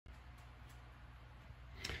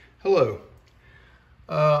Hello.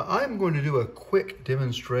 I'm going to do a quick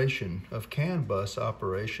demonstration of CAN bus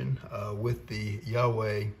operation with the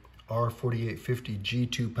Huawei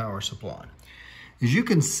R4850G2 Power Supply. As you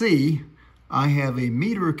can see, I have a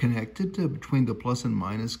meter connected between the plus and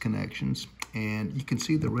minus connections, and you can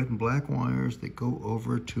see the red and black wires that go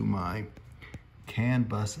over to my CAN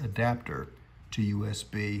bus adapter to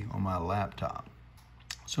USB on my laptop.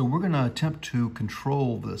 So we're going to attempt to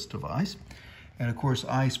control this device. And of course,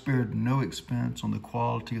 I spared no expense on the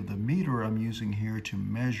quality of the meter I'm using here to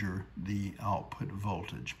measure the output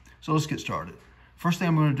voltage. So let's get started. First thing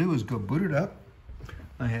I'm going to do is go boot it up.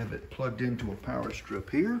 I have it plugged into a power strip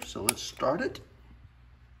here, so let's start it.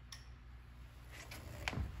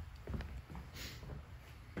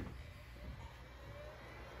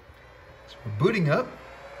 So we're booting up,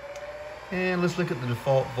 and let's look at the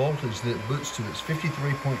default voltage that it boots to. It's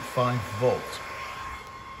 53.5 volts.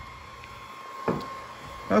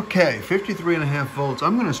 Okay, 53.5 volts.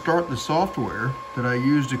 I'm going to start the software that I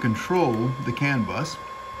use to control the CAN bus.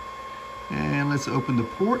 And let's open the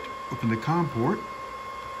port, open the COM port,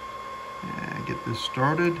 and get this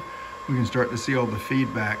started. We can start to see all the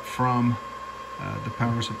feedback from the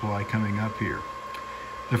power supply coming up here.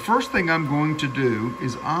 The first thing I'm going to do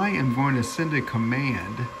is I am going to send a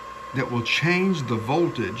command that will change the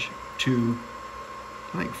voltage to,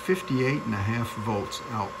 I think, 58.5 volts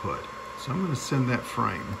output. So I'm going to send that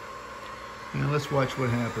frame. Now let's watch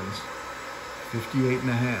what happens.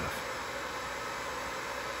 58.5.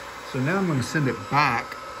 So now I'm going to send it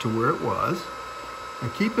back to where it was. Now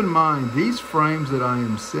keep in mind, these frames that I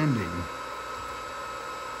am sending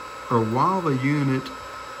are while the unit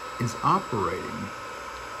is operating.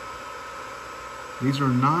 These are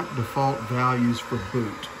not default values for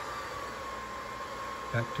boot.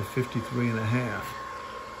 Back to 53.5.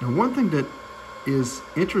 Now one thing that is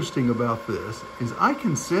interesting about this is I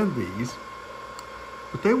can send these,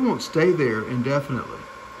 but they won't stay there indefinitely.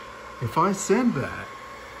 If I send that,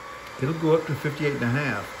 it'll go up to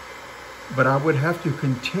 58.5, but I would have to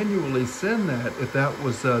continually send that if that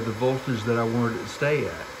was the voltage that I wanted it to stay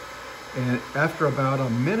at. And after about a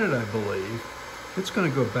minute, I believe, it's going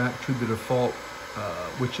to go back to the default,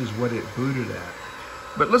 which is what it booted at.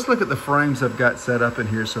 But let's look at the frames I've got set up in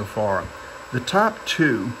here so far. The top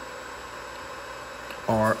two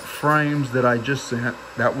are frames that I just sent.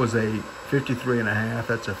 That was a 53.5,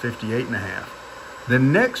 that's a 58.5. The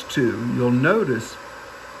next two, you'll notice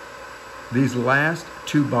these last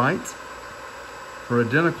 2 bytes are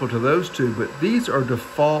identical to those two, but these are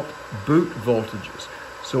default boot voltages.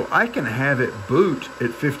 So I can have it boot at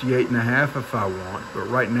 58.5 if I want, but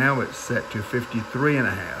right now it's set to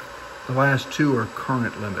 53.5. The last two are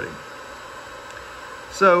current limiting.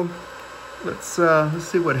 So let's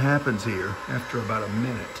see what happens here after about a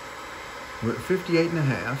minute. We're at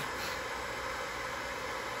 58.5.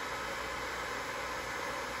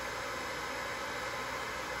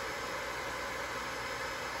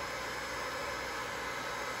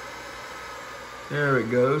 There it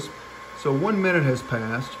goes. So 1 minute has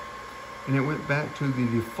passed, and it went back to the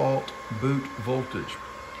default boot voltage.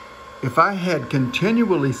 If I had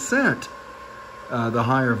continually sent the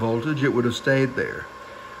higher voltage, it would have stayed there.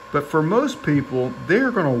 But for most people,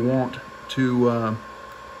 they're going to want to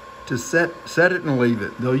set it and leave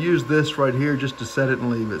it. They'll use this right here just to set it and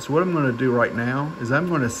leave it. So what I'm going to do right now is I'm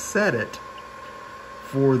going to set it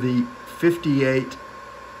for the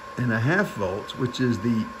 58.5 volts, which is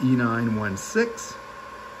the E916.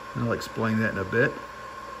 I'll explain that in a bit.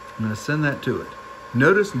 I'm going to send that to it.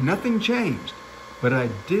 Notice nothing changed, but I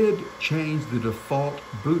did change the default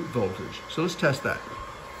boot voltage. So let's test that.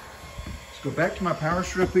 Go back to my power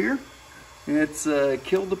strip here. It's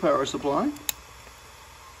killed the power supply.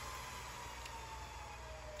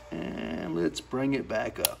 And let's bring it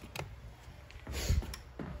back up.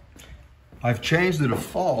 I've changed the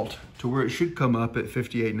default to where it should come up at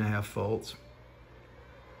 58.5 volts.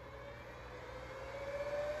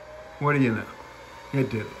 What do you know? It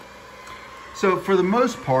did it. So for the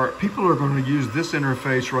most part, people are going to use this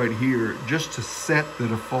interface right here just to set the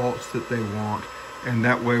defaults that they want. And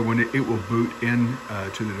that way when it will boot in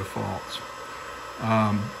to the defaults.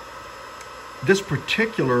 This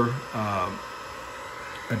particular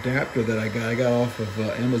adapter that I got off of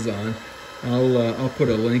Amazon, I'll put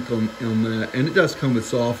a link on that, and it does come with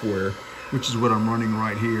software, which is what I'm running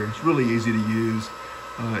right here. It's really easy to use.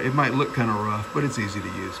 It might look kind of rough, but it's easy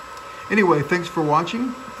to use. Anyway, thanks for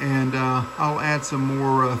watching, and I'll add some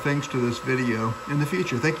more things to this video in the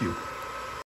future. Thank you.